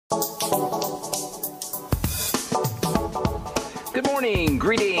morning,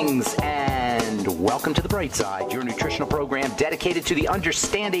 greetings, and welcome to The Bright Side, your nutritional program dedicated to the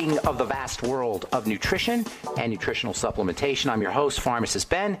understanding of the vast world of nutrition and nutritional supplementation. I'm your host, Pharmacist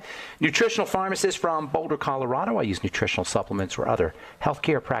Ben, nutritional pharmacist from Boulder, Colorado. I use nutritional supplements where other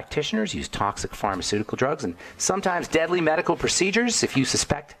healthcare practitioners use toxic pharmaceutical drugs and sometimes deadly medical procedures. If you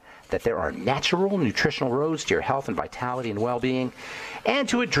suspect that there are natural nutritional roads to your health and vitality and well-being and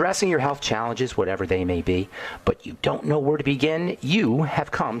to addressing your health challenges, whatever they may be, but you don't know where to begin, you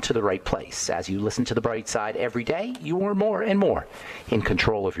have come to the right place. As you listen to The Bright Side every day, you are more and more in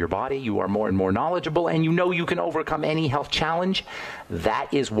control of your body. You are more and more knowledgeable, and you know you can overcome any health challenge. That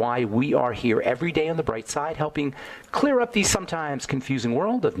is why we are here every day on The Bright Side, helping clear up the sometimes confusing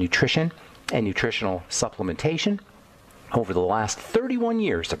world of nutrition and nutritional supplementation. Over the last 31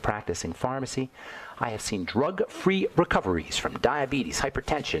 years of practicing pharmacy, I have seen drug-free recoveries from diabetes,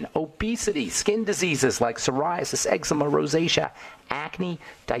 hypertension, obesity, skin diseases like psoriasis, eczema, rosacea, acne,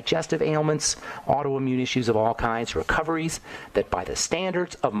 digestive ailments, autoimmune issues of all kinds, recoveries that by the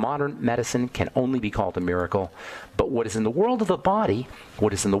standards of modern medicine can only be called a miracle. But what is in the world of the body,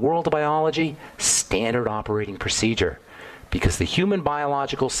 what is in the world of biology, standard operating procedure. Because the human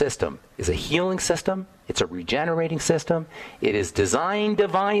biological system is a healing system, it's a regenerating system, it is designed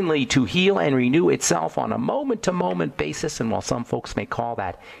divinely to heal and renew itself on a moment-to-moment basis, and while some folks may call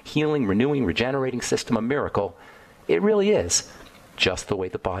that healing, renewing, regenerating system a miracle, it really is just the way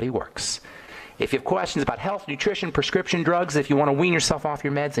the body works. If you have questions about health, nutrition, prescription drugs, if you want to wean yourself off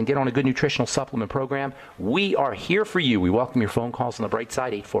your meds and get on a good nutritional supplement program, we are here for you. We welcome your phone calls on The Bright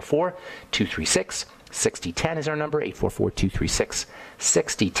Side. 844-236-6010 is our number,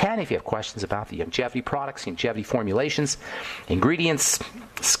 844-236-6010. If you have questions about the longevity products, longevity formulations, ingredients,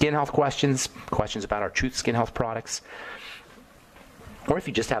 skin health questions, questions about our Truth Skin Health products, or if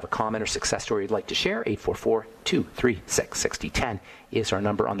you just have a comment or success story you'd like to share, 844-236-6010 is our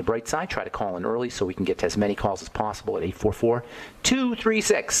number on The Bright Side. Try to call in early so we can get to as many calls as possible at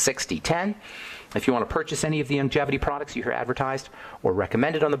 844-236-6010. If you want to purchase any of the longevity products you hear advertised or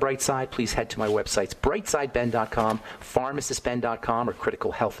recommended on The Bright Side, please head to my websites, brightsideben.com, pharmacistben.com, or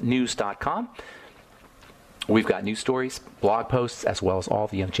criticalhealthnews.com. We've got news stories, blog posts, as well as all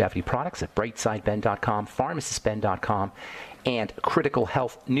the longevity products at brightsideben.com, pharmacistben.com, and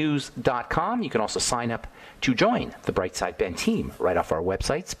criticalhealthnews.com. You can also sign up to join the Brightside Ben team right off our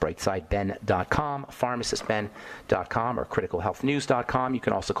websites, brightsideben.com, pharmacistben.com, or criticalhealthnews.com. You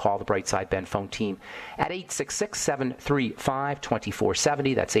can also call the Brightside Ben phone team at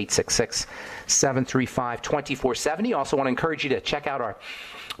 866-735-2470. That's 866-735-2470. Also want to encourage you to check out our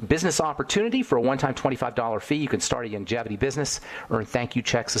business opportunity. For a one-time $25 fee, you can start a longevity business, earn thank you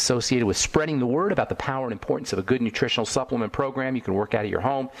checks associated with spreading the word about the power and importance of a good nutritional supplement program. You can work out of your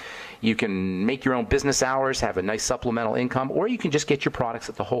home. You can make your own business hours, have a nice supplemental income, or you can just get your products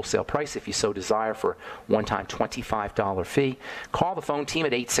at the wholesale price if you so desire for a one-time $25 fee. Call the phone team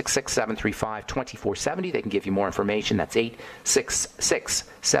at 866-735-2470. They can give you more information. That's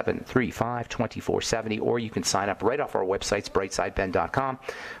 866-735-2470, or you can sign up right off our websites, brightsideben.com,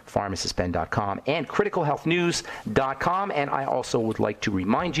 pharmacistben.com, and criticalhealthnews.com. And I also would like to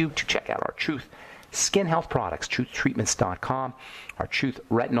remind you to check out our Truth Skin Health products, truthtreatments.com, our Truth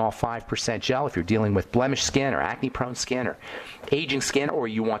Retinol 5% gel if you're dealing with blemish skin or acne-prone skin or aging skin, or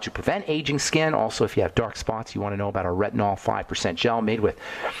you want to prevent aging skin. Also, if you have dark spots, you want to know about our Retinol 5% gel made with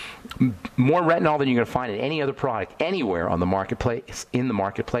more retinol than you're going to find in any other product anywhere on the marketplace, in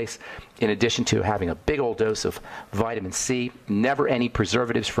addition to having a big old dose of vitamin C, never any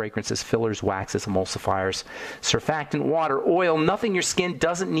preservatives, fragrances, fillers, waxes, emulsifiers, surfactant, water, oil, nothing your skin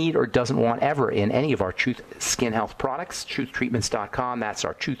doesn't need or doesn't want ever in any of our Truth Skin Health products. Truthtreatments.com, that's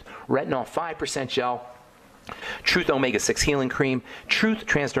our Truth Retinol 5% gel, Truth Omega-6 Healing Cream, Truth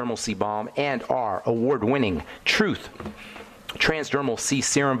Transdermal C Balm, and our award-winning Truth Transdermal C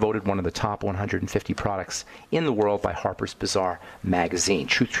Serum, voted one of the top 150 products in the world by Harper's Bazaar magazine.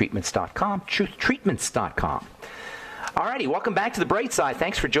 Truthtreatments.com, truthtreatments.com. Alrighty, welcome back to The Bright Side.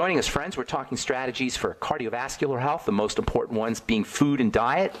 Thanks for joining us, friends. We're talking strategies for cardiovascular health, the most important ones being food and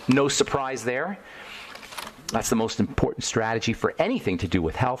diet. No surprise there. That's the most important strategy for anything to do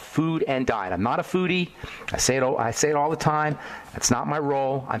with health, food, and diet. I'm not a foodie. I say it all the time. That's not my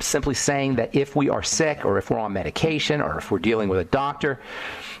role. I'm simply saying that if we are sick, or if we're on medication, or if we're dealing with a doctor,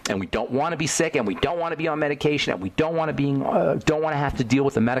 and we don't want to be sick, and we don't want to be on medication, and we don't want to have to deal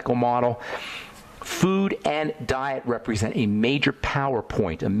with the medical model, food and diet represent a major power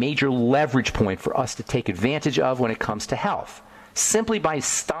point, a major leverage point for us to take advantage of when it comes to health. Simply by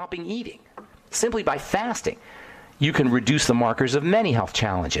stopping eating, simply by fasting, you can reduce the markers of many health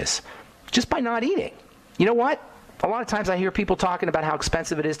challenges just by not eating. You know what? A lot of times I hear people talking about how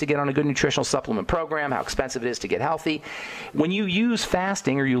expensive it is to get on a good nutritional supplement program, how expensive it is to get healthy. When you use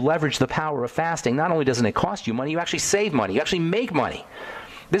fasting or you leverage the power of fasting, not only doesn't it cost you money, you actually save money. You actually make money.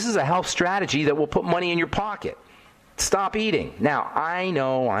 This is a health strategy that will put money in your pocket. Stop eating. Now, I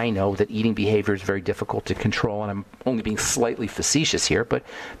know that eating behavior is very difficult to control, and I'm only being slightly facetious here, but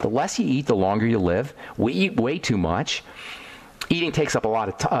the less you eat, the longer you live. We eat way too much. Eating takes up a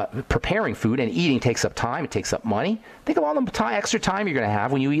lot of preparing food, and eating takes up time. It takes up money. Think of all the extra time you're going to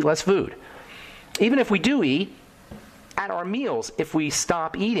have when you eat less food. Even if we do eat, at our meals, if we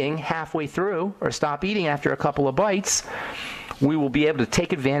stop eating halfway through or stop eating after a couple of bites, we will be able to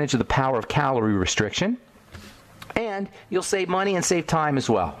take advantage of the power of calorie restriction, and you'll save money and save time as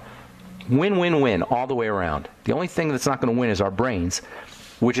well. Win, win, win all the way around. The only thing that's not going to win is our brains,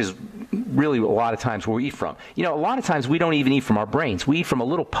 which is really a lot of times where we eat from. You know, a lot of times we don't even eat from our brains. We eat from a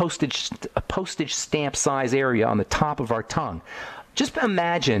little postage stamp size area on the top of our tongue. Just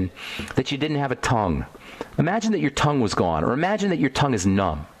imagine that you didn't have a tongue. Imagine that your tongue was gone, or imagine that your tongue is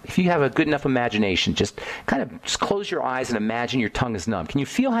numb. If you have a good enough imagination, just close your eyes and imagine your tongue is numb. Can you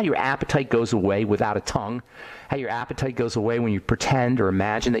feel how your appetite goes away without a tongue? How your appetite goes away when you pretend or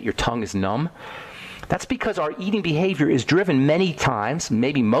imagine that your tongue is numb? That's because our eating behavior is driven many times,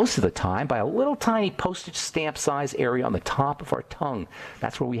 maybe most of the time, by a little tiny postage stamp size area on the top of our tongue.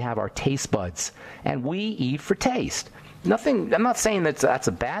 That's where we have our taste buds. And we eat for taste. I'm not saying that's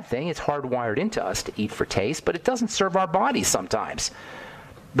a bad thing. It's hardwired into us to eat for taste, but it doesn't serve our bodies sometimes.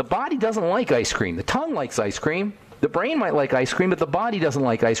 The body doesn't like ice cream. The tongue likes ice cream. The brain might like ice cream, but the body doesn't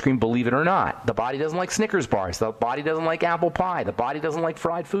like ice cream, believe it or not. The body doesn't like Snickers bars. The body doesn't like apple pie. The body doesn't like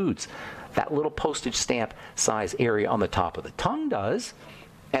fried foods. That little postage stamp size area on the top of the tongue does,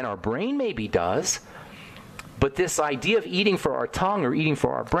 and our brain maybe does. But this idea of eating for our tongue or eating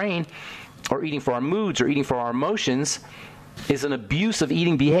for our brain or eating for our moods or eating for our emotions is an abuse of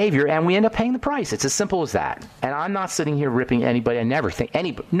eating behavior, and we end up paying the price. It's as simple as that. And I'm not sitting here ripping anybody. I never think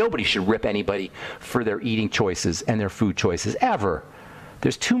nobody should rip anybody for their eating choices and their food choices, ever.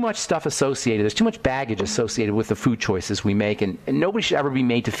 There's too much stuff associated. There's too much baggage associated with the food choices we make, and nobody should ever be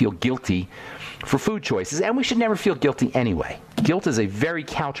made to feel guilty for food choices, and we should never feel guilty anyway. Guilt is a very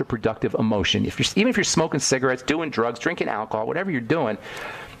counterproductive emotion. Even if you're smoking cigarettes, doing drugs, drinking alcohol, whatever you're doing,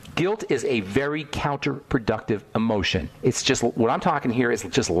 guilt is a very counterproductive emotion. It's just, what I'm talking here is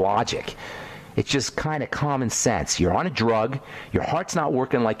just logic. It's just kind of common sense. You're on a drug. Your heart's not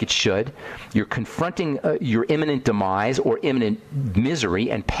working like it should. You're confronting your imminent demise or imminent misery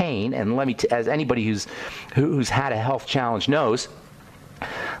and pain. And as anybody who's had a health challenge knows,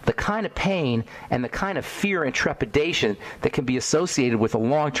 the kind of pain and the kind of fear and trepidation that can be associated with a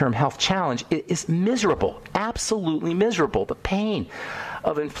long-term health challenge is miserable, absolutely miserable. The pain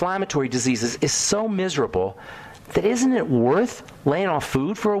of inflammatory diseases is so miserable that isn't it worth laying off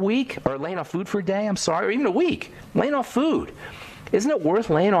food for a week, or laying off food for a day, or even a week, laying off food. Isn't it worth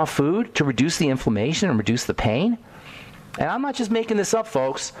laying off food to reduce the inflammation and reduce the pain? And I'm not just making this up,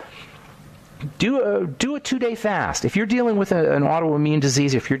 folks. Do a 2-day fast. If you're dealing with an autoimmune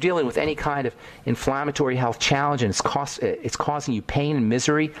disease, if you're dealing with any kind of inflammatory health challenge and it's causing you pain and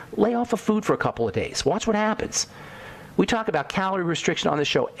misery, lay off of food for a couple of days. Watch what happens. We talk about calorie restriction on this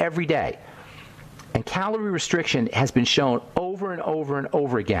show every day. And calorie restriction has been shown over and over and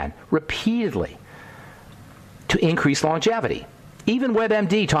over again, repeatedly, to increase longevity. Even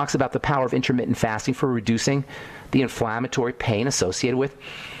WebMD talks about the power of intermittent fasting for reducing the inflammatory pain associated with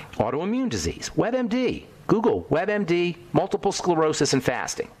autoimmune disease. WebMD. Google WebMD, multiple sclerosis and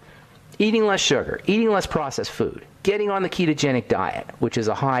fasting. Eating less sugar, eating less processed food, getting on the ketogenic diet, which is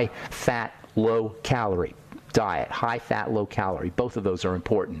a high-fat, low-calorie diet. High-fat, low-calorie. Both of those are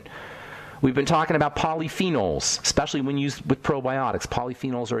important. We've been talking about polyphenols, especially when used with probiotics.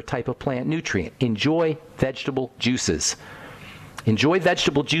 Polyphenols are a type of plant nutrient. Enjoy vegetable juices. Enjoy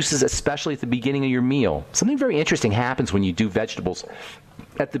vegetable juices, especially at the beginning of your meal. Something very interesting happens when you do vegetables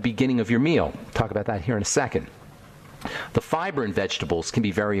at the beginning of your meal. I'll talk about that here in a second. The fiber in vegetables can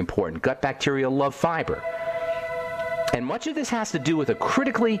be very important. Gut bacteria love fiber. And much of this has to do with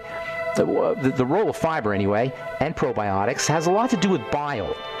the role of fiber anyway, and probiotics, has a lot to do with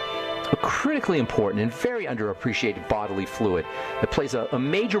bile. A critically important and very underappreciated bodily fluid that plays a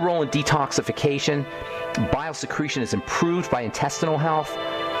major role in detoxification. Bile secretion is improved by intestinal health.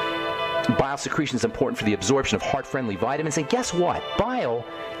 Bile secretion is important for the absorption of heart-friendly vitamins. And guess what? Bile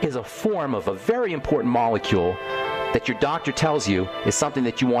is a form of a very important molecule that your doctor tells you is something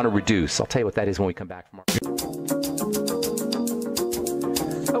that you want to reduce. I'll tell you what that is when we come back from our...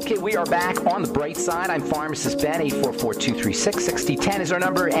 Okay, we are back on the bright side. I'm Pharmacist Ben. 844-236-6010 is our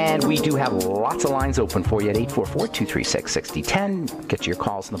number, and we do have lots of lines open for you at 844-236-6010. Get your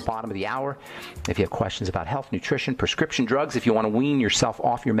calls in the bottom of the hour. If you have questions about health, nutrition, prescription drugs, if you want to wean yourself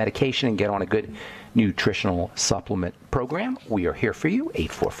off your medication and get on a good nutritional supplement program, we are here for you.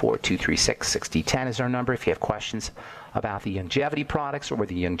 844-236-6010 is our number. If you have questions about the longevity products or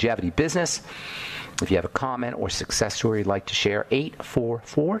the longevity business, if you have a comment or success story you'd like to share,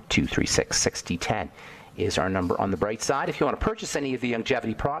 844-236-6010 is our number on the bright side. If you want to purchase any of the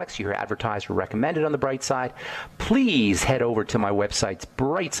longevity products you hear advertised or recommended on the bright side, please head over to my websites,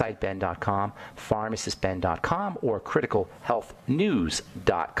 brightsideben.com, pharmacistben.com, or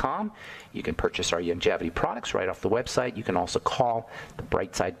criticalhealthnews.com. You can purchase our longevity products right off the website. You can also call the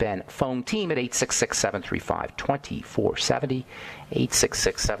Brightside Ben phone team at 866-735-2470,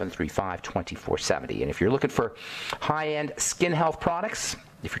 866-735-2470. And if you're looking for high-end skin health products,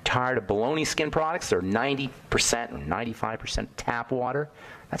 if you're tired of baloney skin products, they're 90% or 95% tap water.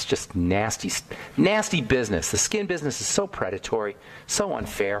 That's just nasty business. The skin business is so predatory, so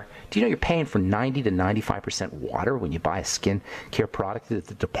unfair. Do you know you're paying for 90 to 95% water when you buy a skin care product at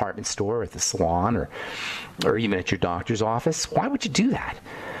the department store or at the salon or even at your doctor's office? Why would you do that?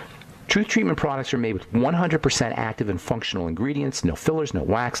 Truth Treatment products are made with 100% active and functional ingredients, no fillers, no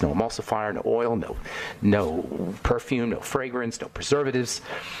wax, no emulsifier, no oil, no perfume, no fragrance, no preservatives,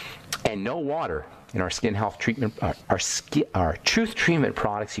 and no water. In our skin health treatment, our Truth Treatment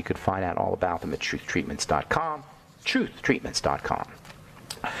products, you could find out all about them at truthtreatments.com, truthtreatments.com.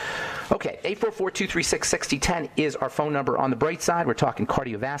 Okay, 844-236-6010 is our phone number on the bright side. We're talking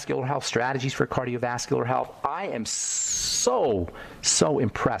cardiovascular health, strategies for cardiovascular health. I am so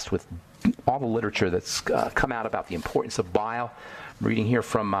impressed with all the literature that's come out about the importance of bile. I'm reading here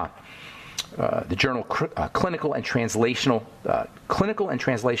from the journal Clinical and Translational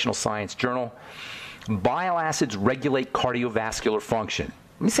Science Journal. Bile acids regulate cardiovascular function.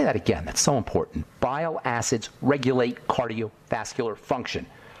 Let me say that again. That's so important. Bile acids regulate cardiovascular function.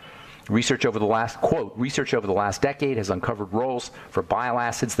 Research over the last decade has uncovered roles for bile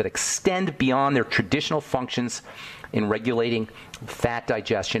acids that extend beyond their traditional functions in regulating fat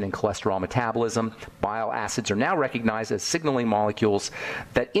digestion and cholesterol metabolism. Bile acids are now recognized as signaling molecules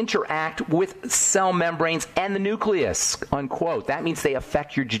that interact with cell membranes and the nucleus, unquote. That means they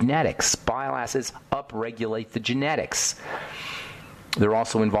affect your genetics. Bile acids upregulate the genetics. They're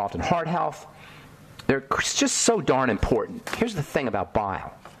also involved in heart health. They're just so darn important. Here's the thing about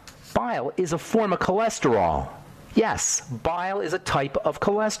bile. Bile is a form of cholesterol. Yes, bile is a type of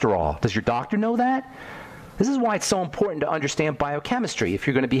cholesterol. Does your doctor know that? This is why it's so important to understand biochemistry if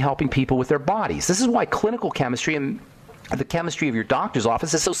you're going to be helping people with their bodies. This is why clinical chemistry and the chemistry of your doctor's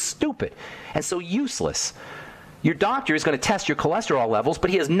office is so stupid and so useless. Your doctor is going to test your cholesterol levels, but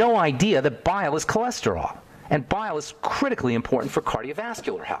he has no idea that bile is cholesterol. And bile is critically important for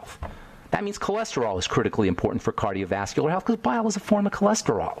cardiovascular health. That means cholesterol is critically important for cardiovascular health because bile is a form of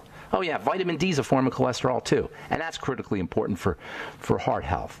cholesterol. Oh yeah, vitamin D is a form of cholesterol too, and that's critically important for heart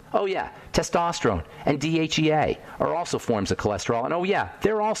health. Oh yeah, testosterone and DHEA are also forms of cholesterol, and oh yeah,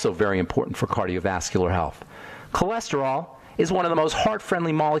 they're also very important for cardiovascular health. Cholesterol is one of the most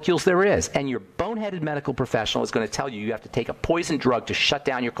heart-friendly molecules there is, and your boneheaded medical professional is going to tell you you have to take a poison drug to shut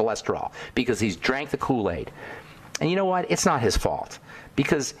down your cholesterol because he's drank the Kool-Aid. And you know what? It's not his fault.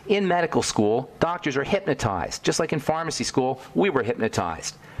 Because in medical school, doctors are hypnotized. Just like in pharmacy school, we were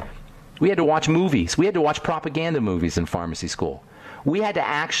hypnotized. We had to watch movies. We had to watch propaganda movies in pharmacy school. We had to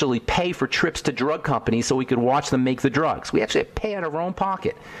actually pay for trips to drug companies so we could watch them make the drugs. We actually had to pay out of our own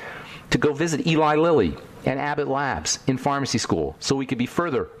pocket to go visit Eli Lilly and Abbott Labs in pharmacy school so we could be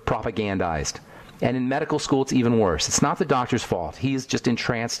further propagandized. And in medical school, it's even worse. It's not the doctor's fault. He is just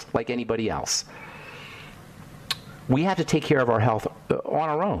entranced like anybody else. We have to take care of our health on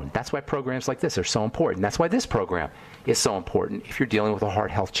our own. That's why programs like this are so important. That's why this program is so important if you're dealing with a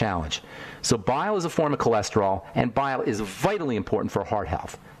heart health challenge. So bile is a form of cholesterol, and bile is vitally important for heart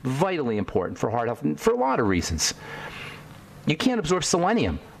health. Vitally important for heart health for a lot of reasons. You can't absorb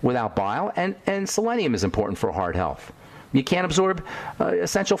selenium without bile, and selenium is important for heart health. You can't absorb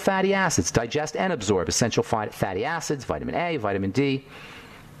essential fatty acids, digest and absorb essential fatty acids, vitamin A, vitamin D.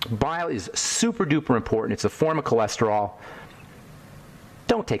 Bile is super duper important. It's a form of cholesterol.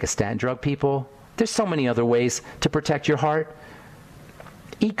 Don't take a statin drug, people. There's so many other ways to protect your heart.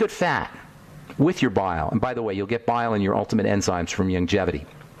 Eat good fat with your bile. And by the way, you'll get bile in your ultimate enzymes from longevity.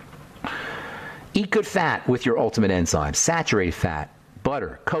 Eat good fat with your ultimate enzymes. Saturated fat,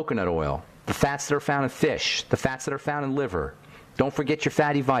 butter, coconut oil, the fats that are found in fish, the fats that are found in liver, Don't forget your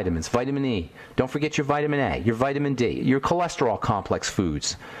fatty vitamins, vitamin E. Don't forget your vitamin A, your vitamin D, your cholesterol complex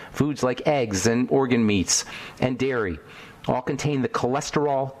foods. Foods like eggs and organ meats and dairy all contain the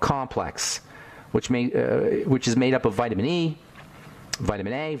cholesterol complex, which is made up of vitamin E,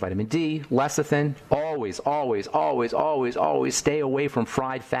 vitamin A, vitamin D, lecithin. Always, always, always, always, always stay away from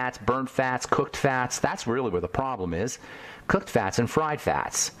fried fats, burnt fats, cooked fats. That's really where the problem is. Cooked fats and fried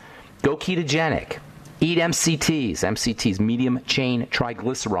fats. Go ketogenic. Eat MCTs, medium chain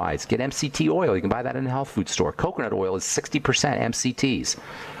triglycerides. Get MCT oil. You can buy that in a health food store. Coconut oil is 60% MCTs.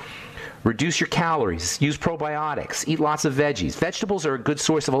 Reduce your calories. Use probiotics. Eat lots of veggies. Vegetables are a good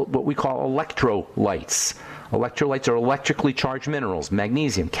source of what we call electrolytes. Electrolytes are electrically charged minerals: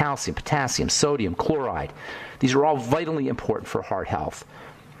 magnesium, calcium, potassium, sodium, chloride. These are all vitally important for heart health.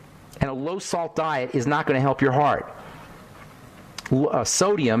 And a low-salt diet is not going to help your heart.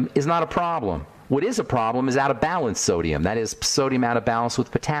 Sodium is not a problem. What is a problem is out-of-balance sodium. That is, sodium out of balance with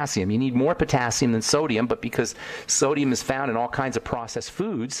potassium. You need more potassium than sodium, but because sodium is found in all kinds of processed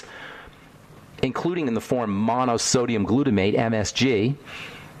foods, including in the form monosodium glutamate, MSG,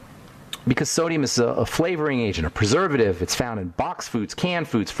 because sodium is a flavoring agent, a preservative. It's found in boxed foods, canned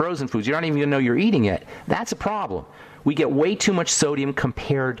foods, frozen foods. You don't even know you're eating it. That's a problem. We get way too much sodium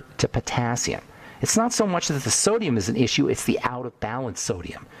compared to potassium. It's not so much that the sodium is an issue, it's the out-of-balance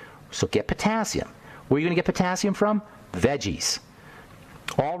sodium. So get potassium. Where are you going to get potassium from? Veggies.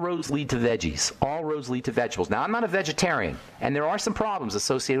 All roads lead to veggies. All roads lead to vegetables. Now, I'm not a vegetarian, and there are some problems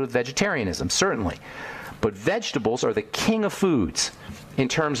associated with vegetarianism, certainly. But vegetables are the king of foods in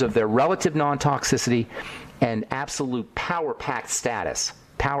terms of their relative non-toxicity and absolute power-packed status.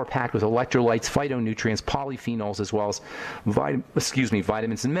 Power-packed with electrolytes, phytonutrients, polyphenols, as well as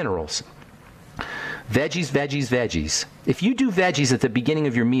vitamins and minerals. Veggies, veggies, veggies. If you do veggies at the beginning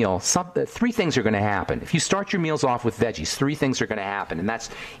of your meal, three things are going to happen. If you start your meals off with veggies, three things are going to happen. And that's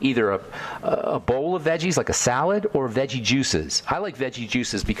either a bowl of veggies, like a salad, or veggie juices. I like veggie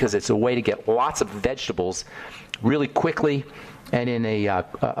juices because it's a way to get lots of vegetables really quickly and in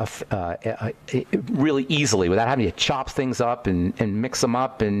really easily, without having to chop things up and mix them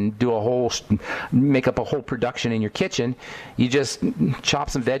up and make up a whole production in your kitchen. You just chop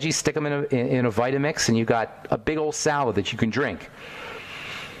some veggies, stick them in a Vitamix, and you got a big old salad that you can drink.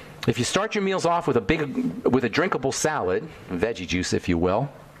 If you start your meals off with a drinkable salad, veggie juice, if you will,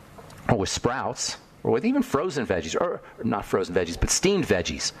 or with sprouts, or with even frozen veggies, or not frozen veggies, but steamed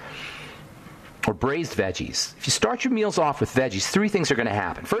veggies, or braised veggies. If you start your meals off with veggies, three things are going to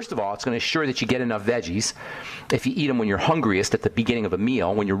happen. First of all, it's going to ensure that you get enough veggies. If you eat them when you're hungriest at the beginning of a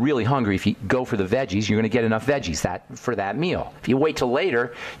meal, when you're really hungry, if you go for the veggies, you're going to get enough veggies for that meal. If you wait till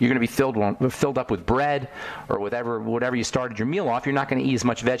later, you're going to be filled up with bread or whatever you started your meal off. You're not going to eat as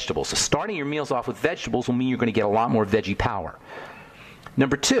much vegetables. So starting your meals off with vegetables will mean you're going to get a lot more veggie power.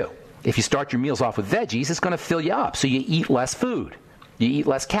 Number two, if you start your meals off with veggies, it's going to fill you up, so you eat less food. You eat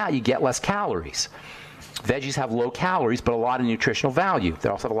less you get less calories. Veggies have low calories, but a lot of nutritional value. They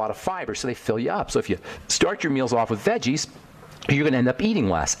also have a lot of fiber, so they fill you up. So if you start your meals off with veggies, you're going to end up eating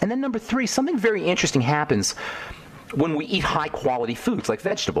less. And then number three, something very interesting happens when we eat high-quality foods like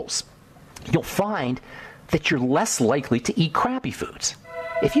vegetables. You'll find that you're less likely to eat crappy foods.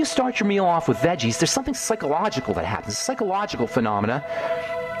 If you start your meal off with veggies, there's something psychological that happens, a psychological phenomena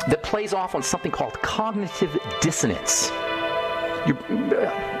that plays off on something called cognitive dissonance.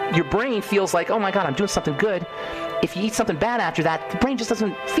 Your brain feels like, oh my God, I'm doing something good. If you eat something bad after that, the brain just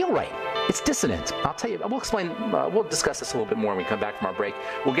doesn't feel right. It's dissonant. I'll tell you, we'll discuss this a little bit more when we come back from our break.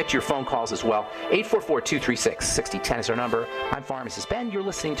 We'll get to your phone calls as well. 844-236-6010 is our number. I'm Pharmacist Ben. You're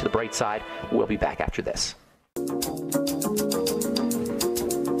listening to The Bright Side. We'll be back after this.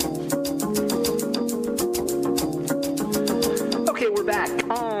 Okay, we're back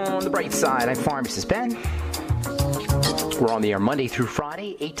on The Bright Side. I'm Pharmacist Ben. We're on the air Monday through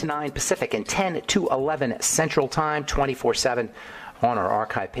Friday, 8 to 9 Pacific and 10 to 11 Central Time, 24/7 on our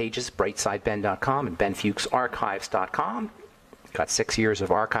archive pages, brightsideben.com and benfuchsarchives.com. Got 6 years of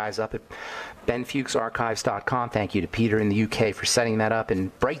archives up at benfuchsarchives.com. Thank you to Peter in the UK for setting that up,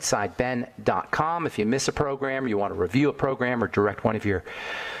 and brightsideben.com. If you miss a program, or you want to review a program or direct one of your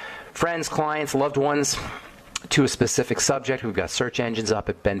friends, clients, loved ones to a specific subject, we've got search engines up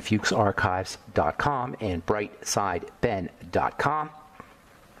at benfuchsarchives.com and brightsideben.com.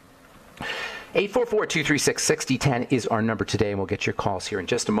 844-236-6010 is our number today, and we'll get your calls here in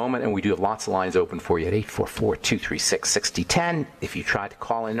just a moment, and we do have lots of lines open for you at 844-236-6010. If you tried to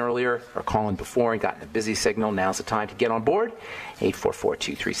call in earlier or call in before and gotten a busy signal, now's the time to get on board.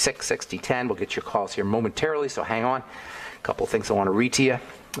 844-236-6010. We'll get your calls here momentarily, so hang on. A couple of things I want to read to you.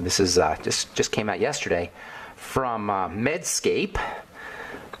 This is just came out yesterday from Medscape.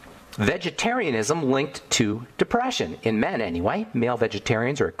 Vegetarianism linked to depression. In men, anyway, male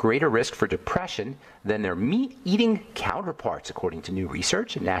vegetarians are at greater risk for depression than their meat-eating counterparts, according to new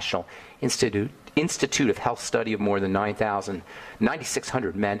research. A National Institute of Health study of more than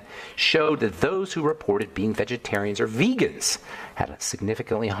 9,600 men showed that those who reported being vegetarians or vegans had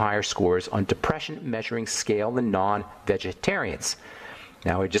significantly higher scores on depression measuring scale than non-vegetarians.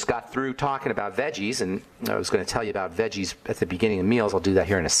 Now, we just got through talking about veggies, and I was going to tell you about veggies at the beginning of meals. I'll do that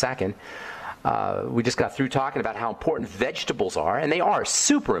here in a second. We just got through talking about how important vegetables are, and they are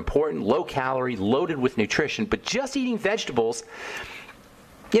super important, low calorie, loaded with nutrition, but just eating vegetables,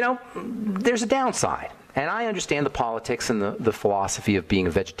 there's a downside. And I understand the politics and the philosophy of being a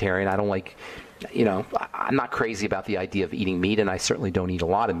vegetarian. I don't like, I'm not crazy about the idea of eating meat, and I certainly don't eat a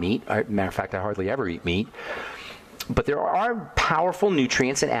lot of meat. Matter of fact, I hardly ever eat meat. But there are powerful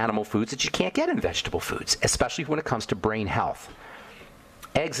nutrients in animal foods that you can't get in vegetable foods, especially when it comes to brain health.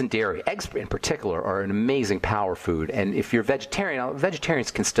 Eggs and dairy. Eggs in particular are an amazing power food. And if you're vegetarian,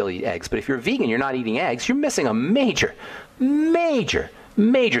 vegetarians can still eat eggs. But if you're a vegan, you're not eating eggs, you're missing a major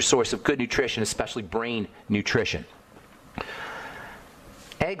source of good nutrition, especially brain nutrition.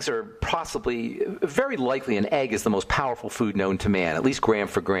 Eggs are possibly, very likely an egg is the most powerful food known to man, at least gram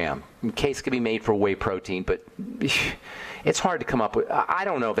for gram. Case can be made for whey protein, but it's hard to come up with. I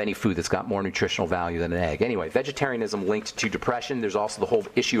don't know of any food that's got more nutritional value than an egg. Anyway, vegetarianism linked to depression. There's also the whole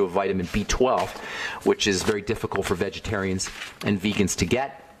issue of vitamin B12, which is very difficult for vegetarians and vegans to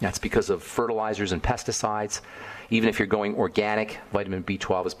get. That's because of fertilizers and pesticides. Even if you're going organic, vitamin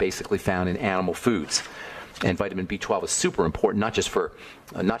B12 is basically found in animal foods. And vitamin B12 is super important, not just for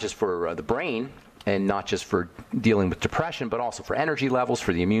the brain and not just for dealing with depression, but also for energy levels,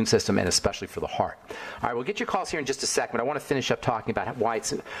 for the immune system, and especially for the heart. All right, we'll get your calls here in just a second, but I want to finish up talking about why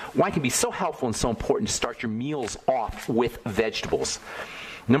it can be so helpful and so important to start your meals off with vegetables.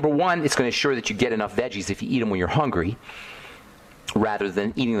 Number one, it's going to ensure that you get enough veggies if you eat them when you're hungry, rather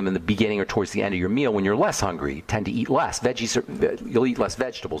than eating them in the beginning or towards the end of your meal when you're less hungry. You tend to eat less. You'll eat less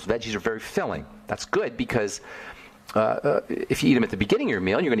vegetables. Veggies are very filling. That's good because if you eat them at the beginning of your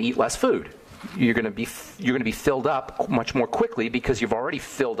meal, you're going to eat less food. You're going to be filled up much more quickly because you've already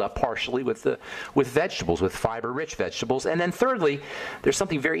filled up partially with vegetables, with fiber-rich vegetables. And then thirdly, there's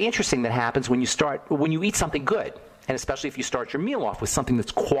something very interesting that happens when you eat something good, and especially if you start your meal off with something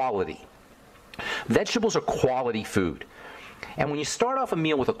that's quality. Vegetables are quality food. And when you start off a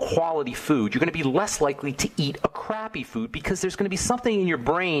meal with a quality food, you're going to be less likely to eat a crappy food because there's going to be something in your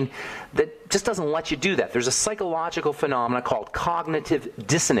brain that just doesn't let you do that. There's a psychological phenomenon called cognitive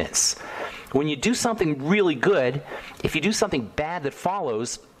dissonance. When you do something really good, if you do something bad that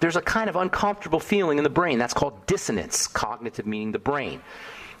follows, there's a kind of uncomfortable feeling in the brain. That's called dissonance, cognitive meaning the brain.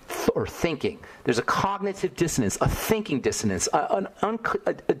 Or thinking. There's a cognitive dissonance, a thinking dissonance,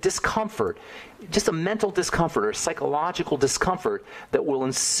 a discomfort, just a mental discomfort or a psychological discomfort that will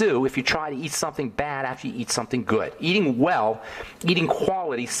ensue if you try to eat something bad after you eat something good. Eating well, eating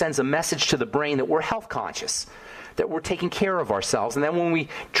quality sends a message to the brain that we're health conscious, that we're taking care of ourselves. And then when we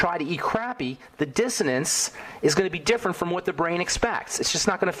try to eat crappy, the dissonance is going to be different from what the brain expects. It's just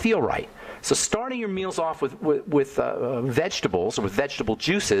not going to feel right. So starting your meals off with vegetables or with vegetable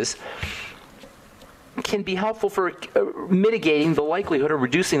juices can be helpful for mitigating the likelihood or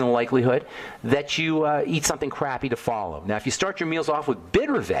reducing the likelihood that you eat something crappy to follow. Now, if you start your meals off with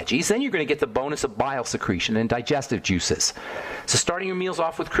bitter veggies, then you're going to get the bonus of bile secretion and digestive juices. So starting your meals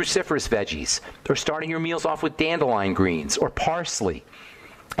off with cruciferous veggies, or starting your meals off with dandelion greens or parsley,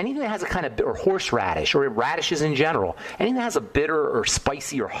 anything that has a kind of, or horseradish, or radishes in general, anything that has a bitter or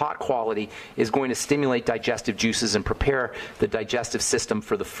spicy or hot quality is going to stimulate digestive juices and prepare the digestive system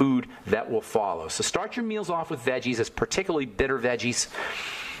for the food that will follow. So start your meals off with veggies, as particularly bitter veggies,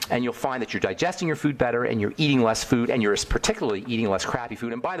 and you'll find that you're digesting your food better and you're eating less food and you're particularly eating less crappy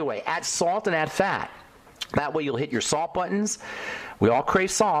food. And by the way, add salt and add fat. That way you'll hit your salt buttons. We all crave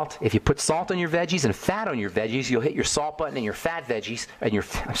salt. If you put salt on your veggies and fat on your veggies, you'll hit your salt button and your fat veggies, and you'll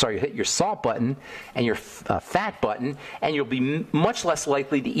hit your salt button and your fat button, and you'll be much less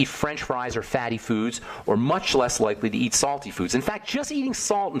likely to eat French fries or fatty foods, or much less likely to eat salty foods. In fact, just eating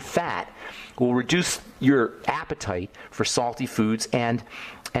salt and fat will reduce your appetite for salty foods and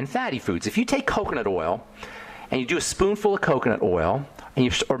fatty foods. If you take coconut oil and you do a spoonful of coconut oil,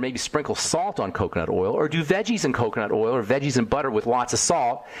 or maybe sprinkle salt on coconut oil, or do veggies in coconut oil, or veggies in butter with lots of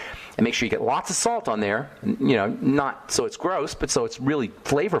salt, and make sure you get lots of salt on there, not so it's gross, but so it's really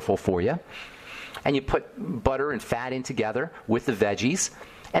flavorful for you. And you put butter and fat in together with the veggies,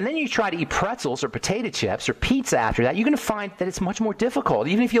 and then you try to eat pretzels or potato chips or pizza after that, you're going to find that it's much more difficult.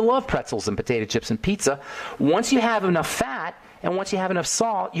 Even if you love pretzels and potato chips and pizza, once you have enough fat and once you have enough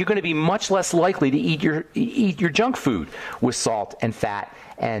salt, you're going to be much less likely to eat your junk food with salt and fat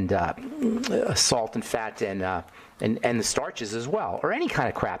and the starches as well, or any kind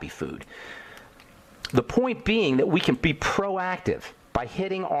of crappy food. The point being that we can be proactive by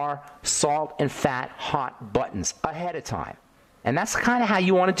hitting our salt and fat hot buttons ahead of time. And that's kind of how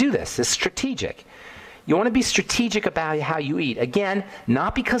you want to do this. It's strategic. You want to be strategic about how you eat. Again,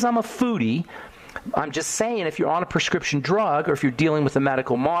 not because I'm a foodie. I'm just saying if you're on a prescription drug or if you're dealing with a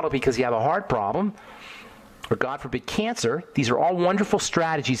medical model because you have a heart problem or, God forbid, cancer, these are all wonderful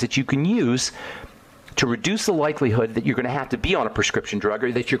strategies that you can use to reduce the likelihood that you're going to have to be on a prescription drug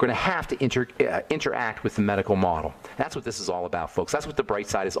or that you're going to have to interact with the medical model. That's what this is all about, folks. That's what the Bright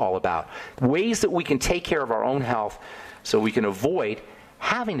Side is all about. Ways that we can take care of our own health so we can avoid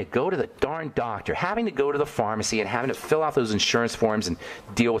having to go to the darn doctor, having to go to the pharmacy, and having to fill out those insurance forms and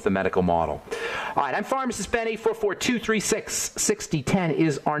deal with the medical model. All right, I'm Pharmacist Ben. 844-236-6010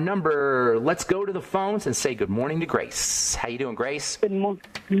 is our number. Let's go to the phones and say good morning to Grace. How you doing, Grace? Good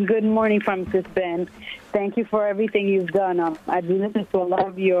morning, Pharmacist Ben. Thank you for everything you've done. I've been listening to a lot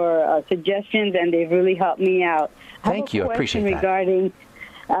of your suggestions, and they've really helped me out. Thank you. I appreciate that. Regarding,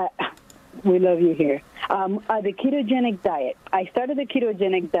 we love you here. The ketogenic diet. I started the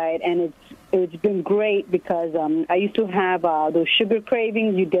ketogenic diet, and it's been great because I used to have those sugar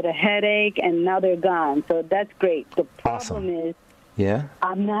cravings. You get a headache, and now they're gone. So that's great. The problem is,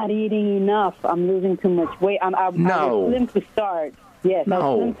 I'm not eating enough. I'm losing too much weight. I'm slim to start. Yes, I'm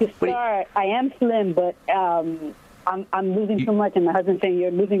slim to start. I am slim, but I'm losing too much, and my husband's saying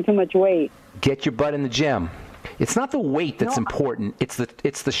you're losing too much weight. Get your butt in the gym. It's not the weight that's important. It's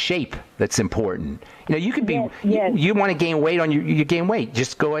the shape that's important. You know, you could be you want to gain weight you gain weight.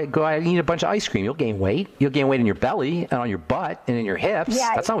 Just go out and eat a bunch of ice cream. You'll gain weight. You'll gain weight in your belly and on your butt and in your hips.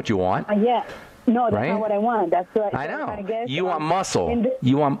 Yeah, that's not what you want. No, that's not what I want. That's what I know. I guess. You want muscle.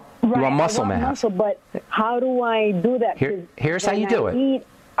 You want muscle mass. Muscle, but how do I do that? Here's how you do it.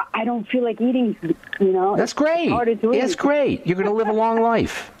 I don't feel like eating, That's great. It's great. You're going to live a long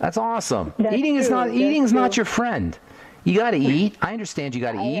life. That's awesome. Eating is not your friend. You got to eat. I understand you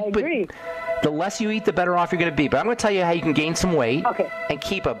got to eat, but the less you eat, the better off you're going to be. But I'm going to tell you how you can gain some weight and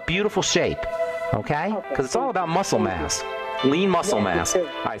keep a beautiful shape, okay? Because it's all about muscle mass. Lean muscle mass. All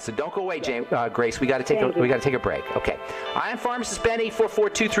right, so don't go away, Grace. We got to take a break. Okay. I am Pharmacist Ben.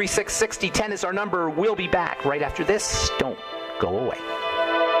 844-236-6010 is our number. We'll be back right after this. Don't go away.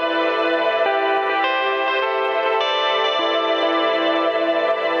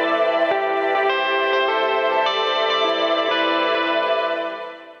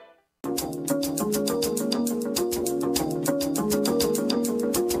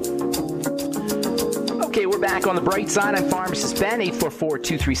 Back on the bright side, I'm Pharmacist Ben.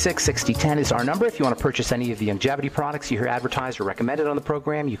 844-236-6010 is our number. If you want to purchase any of the longevity products you hear advertised or recommended on the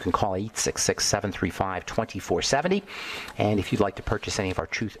program, you can call 866-735-2470. And if you'd like to purchase any of our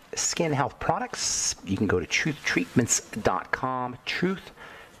Truth Skin Health products, you can go to truthtreatments.com,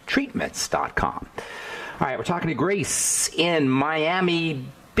 truthtreatments.com. All right, we're talking to Grace in Miami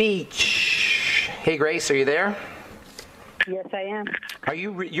Beach. Hey, Grace, are you there? Yes, I am.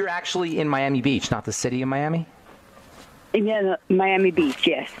 You're actually in Miami Beach, not the city of Miami? Yeah, Miami Beach,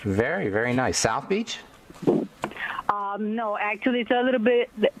 yes. Very, very nice. South Beach? No, actually, it's a little bit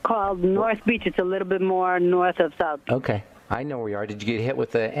called North Beach. It's a little bit more north of South Beach. Okay. I know where you are. Did you get hit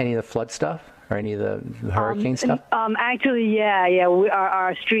with any of the flood stuff or any of the hurricane stuff? Actually, yeah.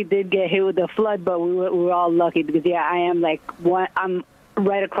 Our street did get hit with the flood, but we were all lucky because, I'm I'm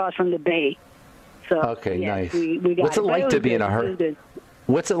right across from the bay. So, okay, nice. We got What's it like to be in a hurricane?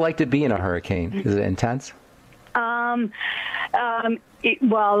 What's it like to be in a hurricane? Is it intense? This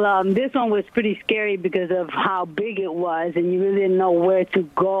one was pretty scary because of how big it was, and you really didn't know where to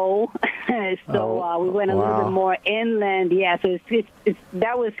go. So we went a little bit more inland. Yeah, so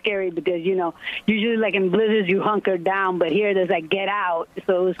that was scary because, usually like in blizzards you hunker down, but here there's like get out.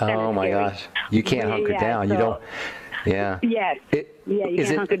 So it was kind of scary. Oh, my gosh. You can't hunker down. You don't. Yeah. Yes. You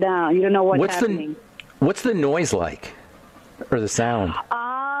can't hunker down. You don't know what's happening. What's the noise like, or the sound?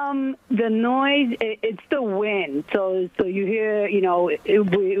 The noise, it's the wind. So you hear,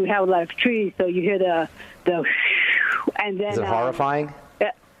 we have a lot of trees, so you hear the and then. Is it horrifying?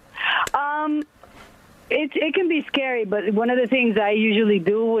 It can be scary, but one of the things I usually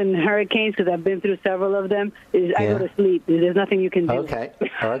do in hurricanes, because I've been through several of them, is I go to sleep. There's nothing you can do. Okay,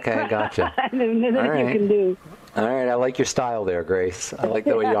 gotcha. There's nothing you can do. All right, I like your style there, Grace. I like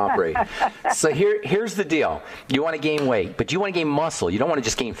the way you operate. So here's the deal. You want to gain weight, but you want to gain muscle. You don't want to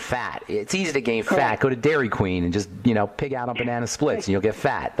just gain fat. It's easy to gain fat. Go to Dairy Queen and just, pig out on banana splits and you'll get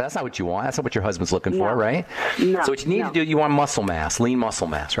fat. That's not what you want. That's not what your husband's looking for, right? No. So what you need to do, you want muscle mass, lean muscle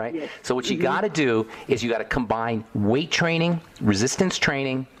mass, right? Yes. So what you got to do is you got to combine weight training, resistance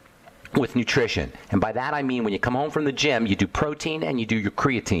training, with nutrition. And by that I mean when you come home from the gym, you do protein and you do your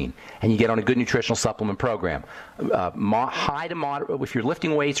creatine, and you get on a good nutritional supplement program. High to moderate, if you're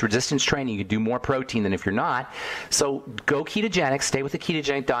lifting weights, resistance training, you do more protein than if you're not. So go ketogenic, stay with the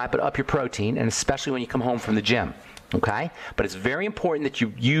ketogenic diet, but up your protein, and especially when you come home from the gym. Okay? But it's very important that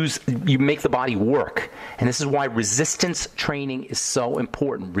you make the body work. And this is why resistance training is so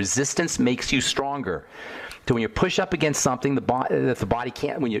important. Resistance makes you stronger. So when you push up against something that the body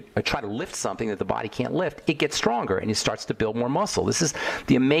can't, when you try to lift something that the body can't lift, it gets stronger and it starts to build more muscle. This is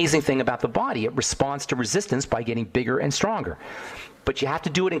the amazing thing about the body. It responds to resistance by getting bigger and stronger. But you have to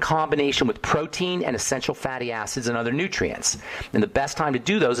do it in combination with protein and essential fatty acids and other nutrients. And the best time to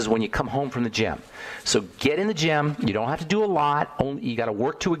do those is when you come home from the gym. So get in the gym. You don't have to do a lot. You got to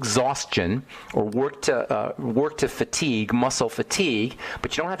work to exhaustion or work to fatigue, muscle fatigue.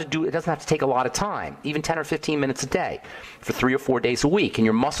 But you don't have to do. It doesn't have to take a lot of time, even 10 or 15 minutes a day, for 3 or 4 days a week. And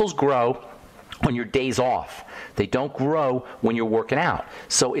your muscles grow on your days off. They don't grow when you're working out.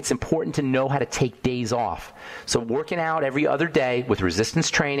 So it's important to know how to take days off. So working out every other day with resistance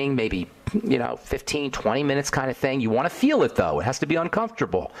training, maybe 15, 20 minutes kind of thing. You want to feel it though. It has to be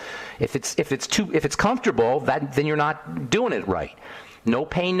uncomfortable. If it's comfortable, then you're not doing it right. No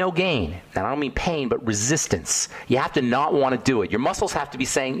pain, no gain. And I don't mean pain, but resistance. You have to not want to do it. Your muscles have to be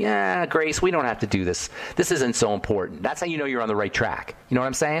saying, yeah, Grace, we don't have to do this. This isn't so important. That's how you know you're on the right track. You know what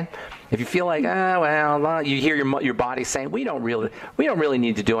I'm saying? If you feel like, you hear your body saying, we don't really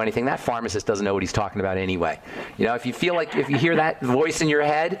need to do anything. That pharmacist doesn't know what he's talking about anyway. If you feel like, if you hear that voice in your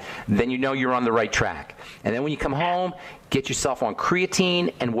head, then you know you're on the right track. And then when you come home, get yourself on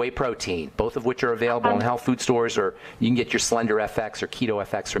creatine and whey protein, both of which are available in health food stores, or you can get your Slender FX or Keto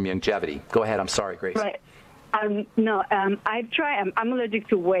FX from Longevity. Go ahead. I'm sorry, Grace. Right. I try. I'm allergic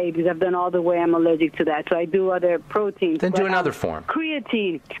to whey because I've done all the whey. I'm allergic to that, so I do other proteins. Then do another form.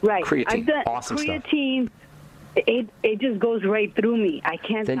 Creatine, right? Creatine, I've done awesome creatine, stuff. It just goes right through me. I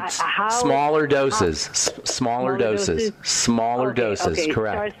can't. Then smaller doses. Smaller doses. Smaller doses. Okay.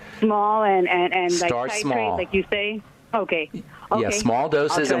 Correct. Start small and start titrate, small, like you say. Okay. Yeah, small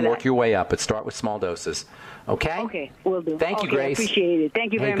doses and work your way up, but start with small doses. Okay? Okay, will do. Thank you, Grace. I appreciate it.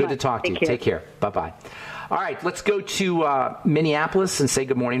 Thank you very much. Good to talk to you. Take care. Bye-bye. All right, let's go to Minneapolis and say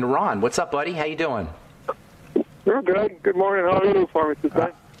good morning to Ron. What's up, buddy? How you doing? We're good. Good morning. How are you, Pharmacist?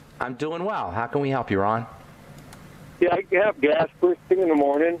 I'm doing well. How can we help you, Ron? Yeah, I have gas first thing in the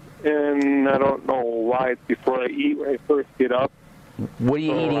morning, and I don't know why it's before I eat when I first get up. What are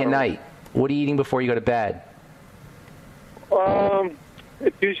you eating at night? What are you eating before you go to bed?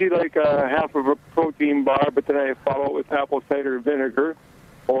 It's usually like half of a protein bar, but then I follow it with apple cider vinegar,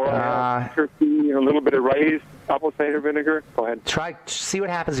 or turkey and a little bit of rice, apple cider vinegar. Go ahead. See what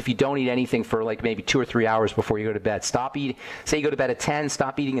happens if you don't eat anything for like maybe 2 or 3 hours before you go to bed. Stop eating. Say you go to bed at 10,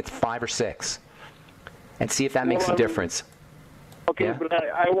 stop eating at 5 or 6, and see if that makes a difference. Okay, Yeah? but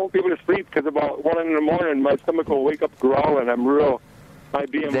I won't be able to sleep because about 1 in the morning my stomach will wake up growling. My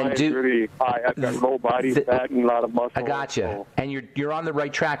BMI is really high. I've got low body fat and a lot of muscle. I gotcha. So. And you're on the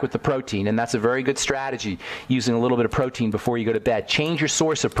right track with the protein, and that's a very good strategy, using a little bit of protein before you go to bed. Change your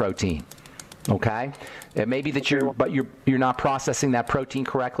source of protein. Okay? It may be that you're not processing that protein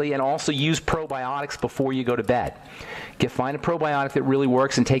correctly, and also use probiotics before you go to bed. Find a probiotic that really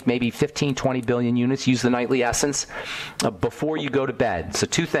works and take maybe 15, 20 billion units. Use the nightly essence before you go to bed. So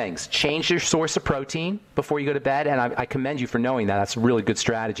 2 things. Change your source of protein before you go to bed, and I commend you for knowing that. That's a really good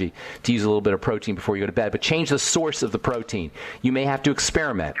strategy to use a little bit of protein before you go to bed. But change the source of the protein. You may have to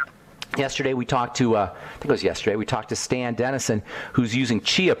experiment. Yesterday we talked to, I think it was yesterday, we talked to Stan Dennison, who's using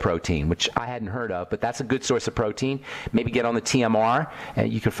chia protein, which I hadn't heard of, but that's a good source of protein. Maybe get on the TMR,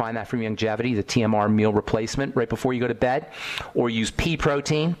 and you can find that from Longevity, the TMR meal replacement right before you go to bed. Or use pea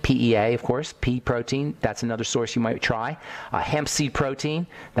protein, PEA, of course, pea protein, that's another source you might try. Hemp seed protein,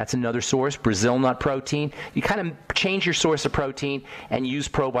 that's another source. Brazil nut protein. You kind of change your source of protein and use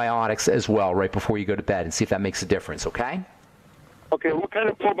probiotics as well right before you go to bed and see if that makes a difference, okay? Okay, what kind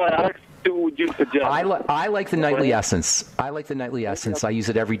of probiotics? would you suggest? I like the nightly essence. I like the nightly essence. I use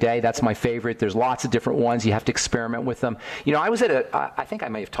it every day. That's my favorite. There's lots of different ones. You have to experiment with them. You know, I was at I think I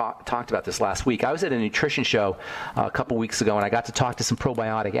may have talked about this last week. I was at a nutrition show a couple weeks ago, and I got to talk to some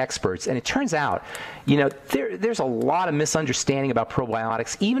probiotic experts. And it turns out, you know, there's a lot of misunderstanding about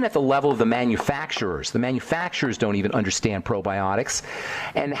probiotics, even at the level of the manufacturers. The manufacturers don't even understand probiotics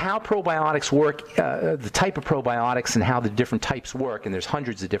and how probiotics work, the type of probiotics and how the different types work. And there's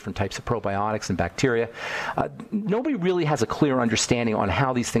hundreds of different types of probiotics and bacteria. Nobody really has a clear understanding on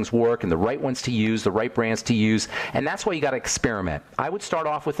how these things work and the right ones to use, the right brands to use, and that's why you got to experiment. I would start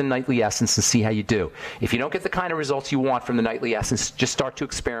off with the nightly essence and see how you do. If you don't get the kind of results you want from the nightly essence, just start to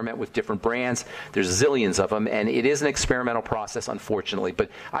experiment with different brands. There's zillions of them, and it is an experimental process, unfortunately, but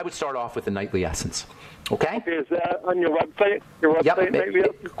I would start off with the nightly essence. Okay? Is that on your website?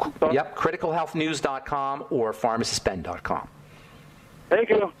 Yep, criticalhealthnews.com or pharmacistben.com. Thank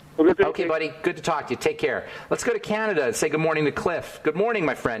you. Okay, buddy. Good to talk to you. Take care. Let's go to Canada and say good morning to Cliff. Good morning,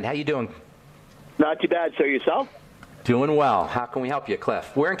 my friend. How you doing? Not too bad. So yourself? Doing well. How can we help you,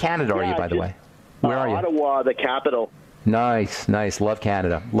 Cliff? Where in Canada are you, by the way? Where are you? Ottawa, the capital. Nice, nice. Love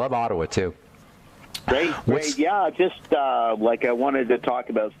Canada. Love Ottawa, too. Great. Yeah, just like I wanted to talk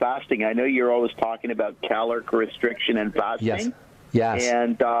about fasting. I know you're always talking about caloric restriction and fasting. Yes.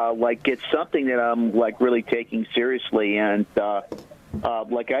 And like it's something that I'm like really taking seriously. And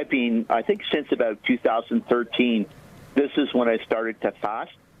like I've been, I think since about 2013, this is when I started to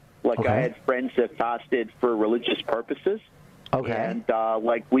fast. Like I had friends that fasted for religious purposes. Okay. And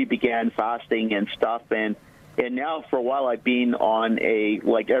like we began fasting and stuff. And now for a while I've been on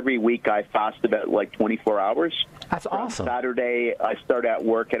like every week I fast about like 24 hours. That's awesome. Saturday I start at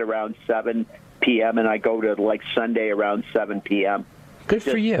work at around 7 p.m. and I go to like Sunday around 7 p.m. Good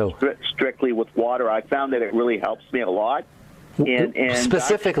for you. Strictly with water. I found that it really helps me a lot. And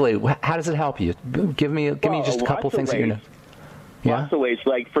specifically, how does it help you? Give me just a couple things that you know. Lots of ways.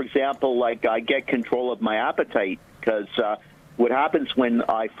 Like, for example, like I get control of my appetite because what happens when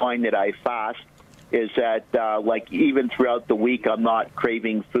I find that I fast is that, like, even throughout the week, I'm not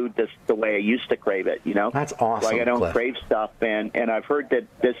craving food the way I used to crave it, you know? That's awesome, Like, I don't crave stuff, and I've heard that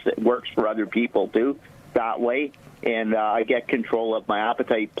this works for other people, too, that way, and I get control of my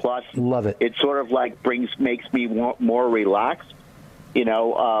appetite. Plus, love it. It sort of, like, makes me more relaxed, you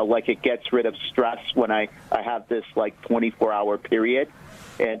know, like it gets rid of stress when I have this, like, 24-hour period,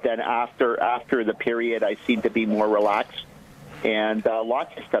 and then after the period, I seem to be more relaxed. And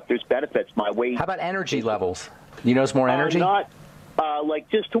lots of stuff. There's benefits. My weight. How about energy levels? You notice more energy? Not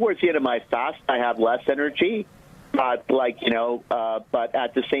like just towards the end of my fast, I have less energy. But like but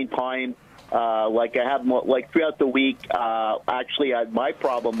at the same time, like I have more. Like throughout the week, actually, my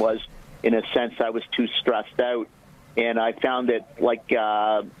problem was in a sense I was too stressed out, and I found that like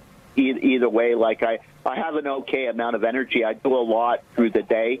either way, like I have an okay amount of energy. I do a lot through the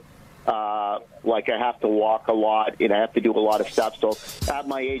day. Like I have to walk a lot and I have to do a lot of stuff. So at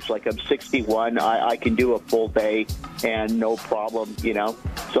my age, like I'm 61, I can do a full day and no problem, you know.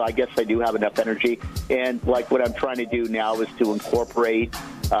 So I guess I do have enough energy. And like what I'm trying to do now is to incorporate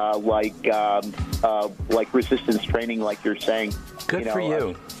like resistance training, like you're saying. Good for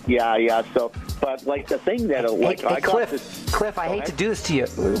you. Yeah. So, but like the thing that Cliff, I hate to do this to you.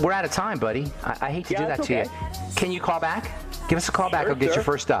 We're out of time, buddy. I hate to do that to you. Can you call back? Give us a call back. I'll get you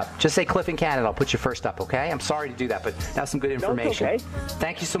first up. Just say Cliff in Canada. I'll put you first up, okay? I'm sorry to do that, but that's some good information. Okay.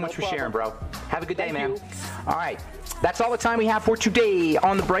 Thank you so much for sharing, bro. Have a good day, man. All right. That's all the time we have for today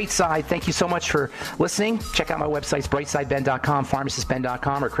on The Bright Side. Thank you so much for listening. Check out my websites, brightsideben.com,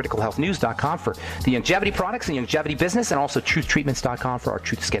 pharmacistben.com, or criticalhealthnews.com for the longevity products and longevity business, and also truthtreatments.com for our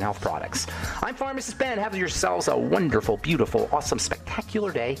Truth Skin Health products. I'm Pharmacist Ben. Have yourselves a wonderful, beautiful, awesome,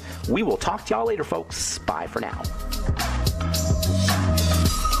 spectacular day. We will talk to y'all later, folks. Bye for now.